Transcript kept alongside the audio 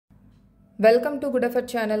Welcome to Good Effort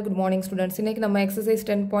channel. Good morning students. இன்னைக்கு நம்ம exercise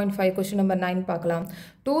 10.5 question number 9 பார்க்கலாம்.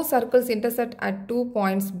 Two circles intersect at 2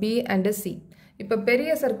 points B and C. இப்போ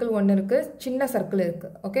பெரிய circle ஒன்று இருக்கு, சின்ன சர்க்கிள் இருக்கு.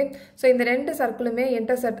 ஓகே, ஸோ இந்த ரெண்டு சர்க்கிளுமே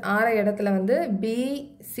இன்டர்செக்ட் ஆற இடத்துல வந்து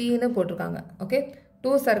BCன்னு போட்டிருக்காங்க. Okay,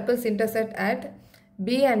 two circles intersect at B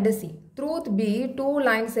and C. Through B, two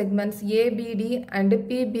line segments ABD and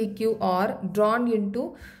PBQ are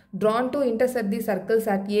drawn to intersect the circles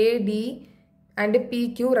at AD and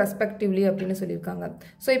PQ respectively அப்படினு சொல்லிருக்காங்க.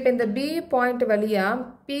 So இப்போ இந்த B பாயிண்ட் வழியா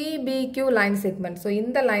PBQ line segment, so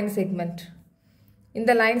இந்த line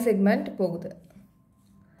segment போகுது.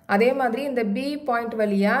 அதே மாதிரி இந்த B பாயிண்ட்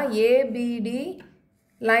வழியா ABD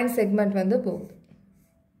லைன் செக்மெண்ட் வந்து போகுது.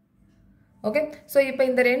 ஓகே, ஸோ இப்போ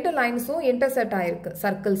இந்த ரெண்டு லைன்ஸும் இன்டர்செக்ட் ஆயிருக்கு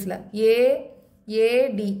சர்க்கிள்ஸில்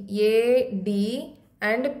AD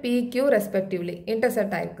and PQ respectively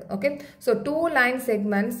intersect ஆயிருக்கு. Okay, so two line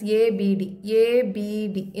segments ABD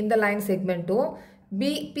இந்த லைன் செக்மெண்ட்டும்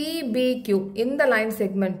PBQ இந்த லைன்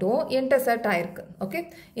செக்மெண்ட்டும் இன்டர்செக்ட் ஆயிருக்கு. ஓகே,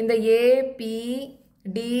 இந்த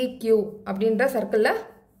APDQ அப்படின்ற சர்க்கிளில்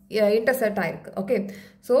இன்டர்செக்ட் ஆயிருக்கு. Okay,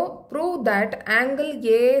 so prove that angle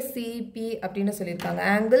ACP அப்படின்னு சொல்லியிருக்காங்க.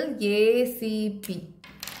 ஆங்கிள் ACP,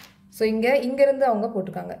 ஸோ இங்கேருந்து அவங்க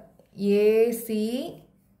போட்டிருக்காங்க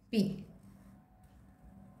ACP.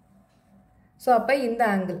 ஸோ அப்போ இந்த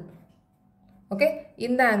ஆங்கிள், ஓகே,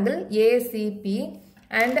 இந்த ஆங்கிள் ACP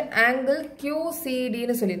அண்ட் ஆங்கிள்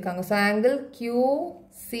QCDன்னு சொல்லியிருக்காங்க. ஸோ ஆங்கிள்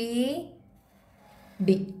QCD,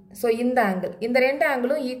 ஸோ இந்த ஆங்கிள், இந்த ரெண்டு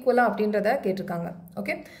ஆங்கிளும் ஈக்குவலா அப்படின்றத கேட்டிருக்காங்க.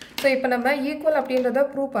 ஓகே, ஸோ இப்போ நம்ம ஈக்குவல் அப்படின்றத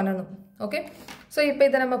ப்ரூவ் பண்ணணும். ஓகே, ஸோ இப்போ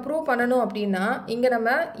இதை நம்ம ப்ரூவ் பண்ணணும் அப்படின்னா இங்கே நம்ம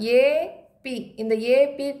இந்த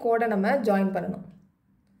AP கோடை நம்ம ஜாயின் பண்ணணும்.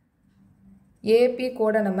 AP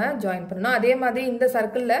கோடை நம்ம ஜாயின் பண்ணணும். அதே மாதிரி இந்த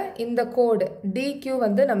சர்க்கிளில் இந்த கோடு DQ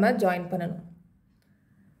வந்து நம்ம ஜாயின் பண்ணணும்.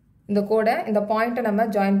 இந்த கோடை, இந்த பாயிண்ட்டை நம்ம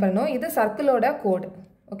ஜாயின் பண்ணணும். இது சர்க்கிளோட கோடு.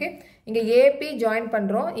 ஓகே, இங்கே AP ஜாயின்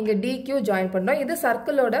பண்ணுறோம், இங்கே DQ ஜாயின் பண்ணுறோம். இது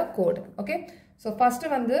சர்க்கிளோட கோடு. ஓகே, ஸோ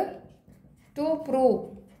ஃபஸ்ட்டு வந்து to prove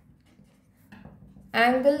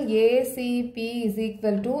angle ACP is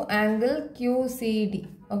equal to angle QCD.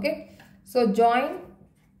 Okay, so join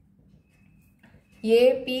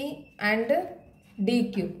AP and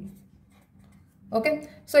DQ. Okay,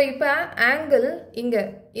 so இப்போ ஆங்கிள் இங்கே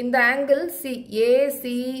இந்த angle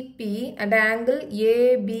ACP and angle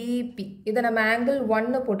ABP, இதை நம்ம ஆங்கிள்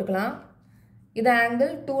 1 போட்டுக்கலாம், இதை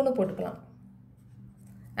ஆங்கிள் 2ன்னு போட்டுக்கலாம்.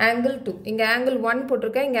 ஆங்கிள் 2, இங்கே ஆங்கிள் 1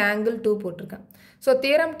 போட்டிருக்கேன், இங்கே ஆங்கிள் 2 போட்டிருக்கேன். ஸோ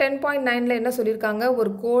தியரம் 10.9ல் என்ன சொல்லியிருக்காங்க,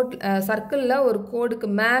 ஒரு கோட் சர்க்கிளில் ஒரு கோடுக்கு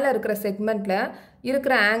மேலே இருக்கிற செக்மெண்ட்டில்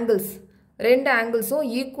இருக்கிற ஆங்கிள்ஸ், ரெண்டு ஆங்கிள்ஸும்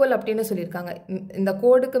ஈக்குவல் அப்படின்னு சொல்லியிருக்காங்க. இந்த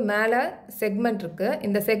கோடுக்கு மேலே செக்மெண்ட் இருக்கு,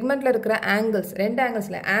 இந்த செக்மெண்ட்ல இருக்கிற ஆங்கிள்ஸ், ரெண்டு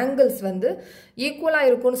ஆங்கிள்ஸ் வந்து ஈக்குவலாக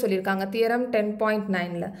இருக்கும்னு சொல்லியிருக்காங்க தியரம்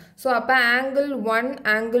 10.9ல். ஸோ அப்போ ஆங்கிள் 1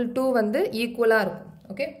 ஆங்கிள் 2 வந்து ஈக்குவலாக இருக்கும்.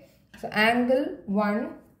 Okay, so angle 1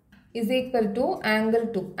 is equal to angle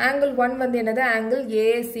 2. Angle 1 வந்து என்னது, angle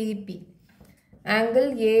ACP. Angle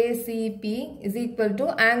ACP is equal to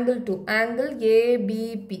angle 2 angle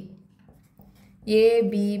ABP.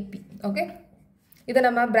 Okay, இதை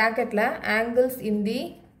நம்ம பிராக்கெட்ல angles in the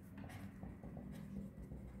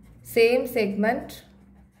same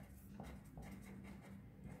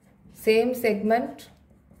segment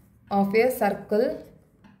of a circle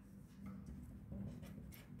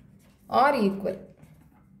are equal.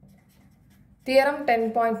 Theorem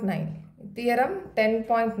 10.9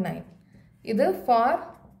 இது for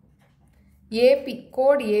AP,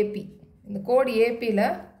 code AP. இந்த code APல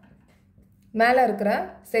மேலே இருக்கிற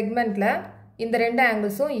செக்மெண்ட்டில் இந்த ரெண்டு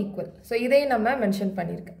ஆங்கிள்ஸும் ஈக்குவல். ஸோ இதையும் நம்ம மென்ஷன்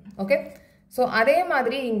பண்ணியிருக்கேன். ஓகே, ஸோ அதே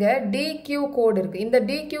மாதிரி இங்கே DQ கோடு இருக்குது. இந்த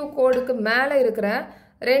DQ கோடுக்கு மேலே இருக்கிற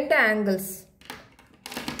ரெண்டு ஆங்கிள்ஸ்,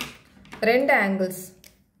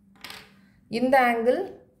 இந்த ஆங்கிள்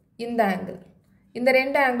இந்த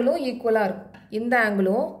ரெண்டு ஆங்கிளும் ஈக்குவலாக இருக்கும். இந்த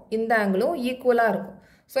ஆங்கிளும் ஈக்குவலாக இருக்கும்.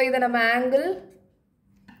 ஸோ இதை நம்ம ஆங்கிள்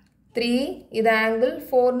 3, இதை ஆங்கிள்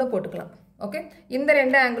 4ன்னு போட்டுக்கலாம். ஓகே, இந்த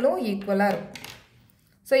ரெண்டு ஆங்கிளும் ஈக்குவலாக இருக்கும்.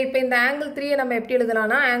 ஸோ இப்போ இந்த ஆங்கிள் 3 நம்ம எப்படி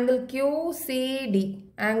எழுதலாம்னா angle QCD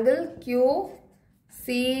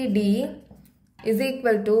is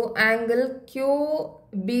equal to angle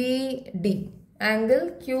QBD.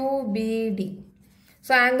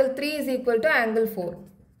 So angle 3 is equal to angle 4.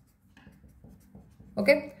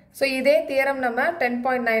 Okay, so இதே தியரம் நம்ம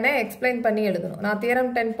 10.9 எக்ஸ்பிளைன் பண்ணி எழுதணும். நான்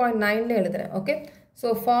தியரம் 10.9 எழுதுறேன். Okay, so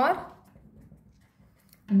for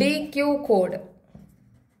DQ code.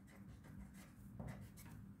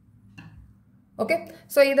 Okay,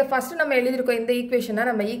 so இதை ஃபர்ஸ்ட் நம்ம எழுதியிருக்கோம். இந்த ஈக்குவேஷனை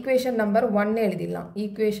நம்ம ஈக்குவேஷன் நம்பர் 1 எழுதிடலாம்.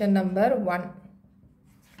 ஈக்குவேஷன் நம்பர் 1,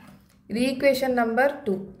 இது ஈக்குவேஷன் நம்பர்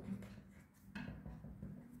 2,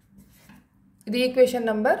 இது ஈக்குவேஷன்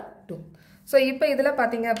நம்பர் 2. ஸோ இப்போ இதில்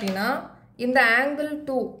பார்த்தீங்க அப்படின்னா இந்த ஆங்கிள்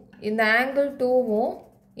 2 இந்த ஆங்கிள் 2வும்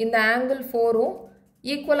இந்த ஆங்கிள் 4ம்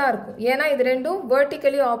ஈக்குவலாக இருக்கும். ஏன்னா இது ரெண்டும்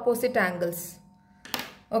vertically opposite angles.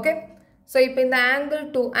 Okay, so இப்போ இந்த ஆங்கிள்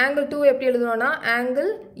 2 எப்படி எழுதுவோம்னா angle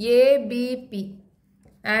ABP,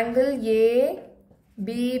 angle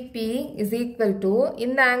ABP is equal to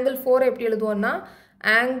இந்த ஆங்கிள் 4 எப்படி எழுதுவோம்னா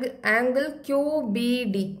ஆங்கிள்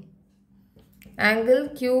கியூபிடி, ஆங்கிள்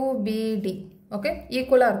கியூபிடி. ஓகே,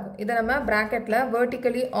 ஈக்குவலாக இருக்கும். இதை நம்ம ப்ராக்கெட்டில்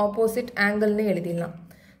வெர்டிக்கலி ஆப்போசிட் ஆங்கிள்னு எழுதிடலாம்.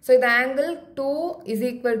 ஸோ இது angle 2 is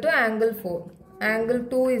equal to angle 4, angle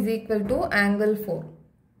 2 is equal to angle 4.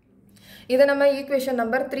 இதை நம்ம ஈக்குவேஷன்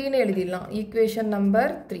நம்பர் 3ன்னு எழுதிடலாம், ஈக்குவேஷன்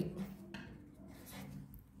நம்பர் 3.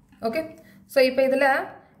 ஓகே, ஸோ இப்போ இதில்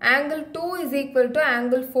angle 2 is equal to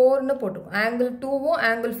angle 4ன்னு போட்டிருக்கோம். ஆங்கிள் 2வும்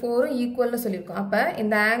ஆங்கிள் 4ம் ஈக்குவல்னு சொல்லியிருக்கோம். அப்போ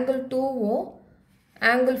இந்த ஆங்கிள் 2வும்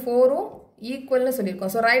ஆங்கிள் 4ம் ஈக்குவல்னு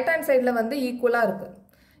சொல்லியிருக்கோம். ஸோ ரைட் ஹேண்ட் சைடில் வந்து ஈக்குவலாக இருக்குது.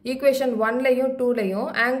 ஈக்குவேஷன் 1லையும் 2லையும்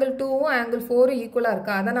ஆங்கிள் 2வும் ஆங்கிள் 4ம் ஈக்குவலாக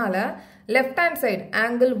இருக்குது. அதனால் லெஃப்ட் ஹேண்ட் சைடு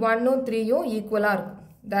ஆங்கிள் 1ம் 3யும் ஈக்குவலாக இருக்கும்.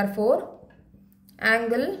 therefore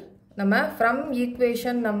ஆங்கிள் நம்ம ஃப்ரம்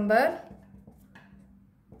ஈக்குவேஷன் நம்பர்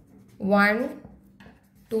 1,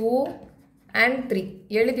 2 and 3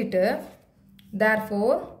 எழுதிட்டு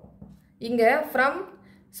therefore இங்கே ஃப்ரம்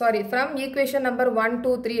ஈக்குவேஷன் நம்பர் 1,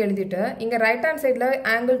 2, 3 எழுதிட்டு இங்கே ரைட் ஹேண்ட் சைடில்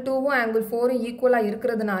ஆங்கிள் 2வும் ஆங்கிள் 4ம் ஈக்குவலாக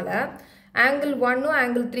இருக்கிறதுனால angle 1ம்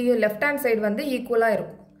angle 3யும் left hand side வந்து ஈக்குவலாக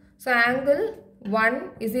இருக்கும். So angle 1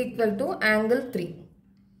 is equal to angle 3.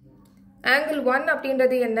 Angle 1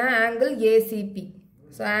 அப்படின்றது என்ன? Angle ACP.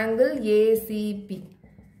 So angle ACP.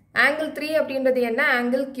 Angle 3 அப்படின்றது என்ன?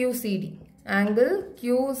 Angle கியூசிடி, angle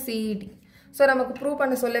கியூசிடி. ஸோ நமக்கு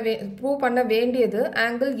ப்ரூவ் பண்ண வேண்டியது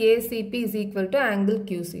angle ACP is equal to angle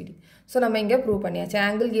கியூசிடி. So நம்ம இங்கே ப்ரூவ் பண்ணியாச்சு,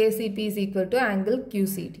 angle ACP is equal to angle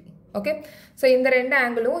கியூசிடி. Okay, so இந்த ரெண்டு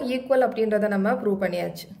ஆங்கிளும் ஈக்குவல் அப்படின்றத நம்ம ப்ரூவ்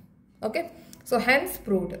பண்ணியாச்சு. Okay, so hence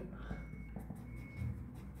proved.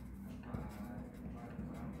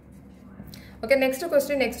 Okay, next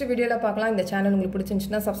question next வீடியோவில் பார்க்கலாம். இந்த சேனல் உங்களுக்கு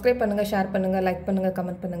பிடிச்சிருந்துச்சுன்னா சப்ஸ்கிரைப் பண்ணுங்கள், ஷேர் பண்ணுங்கள், லைக் பண்ணுங்கள்,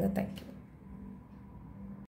 கமெண்ட் பண்ணுங்கள். தேங்க்யூ.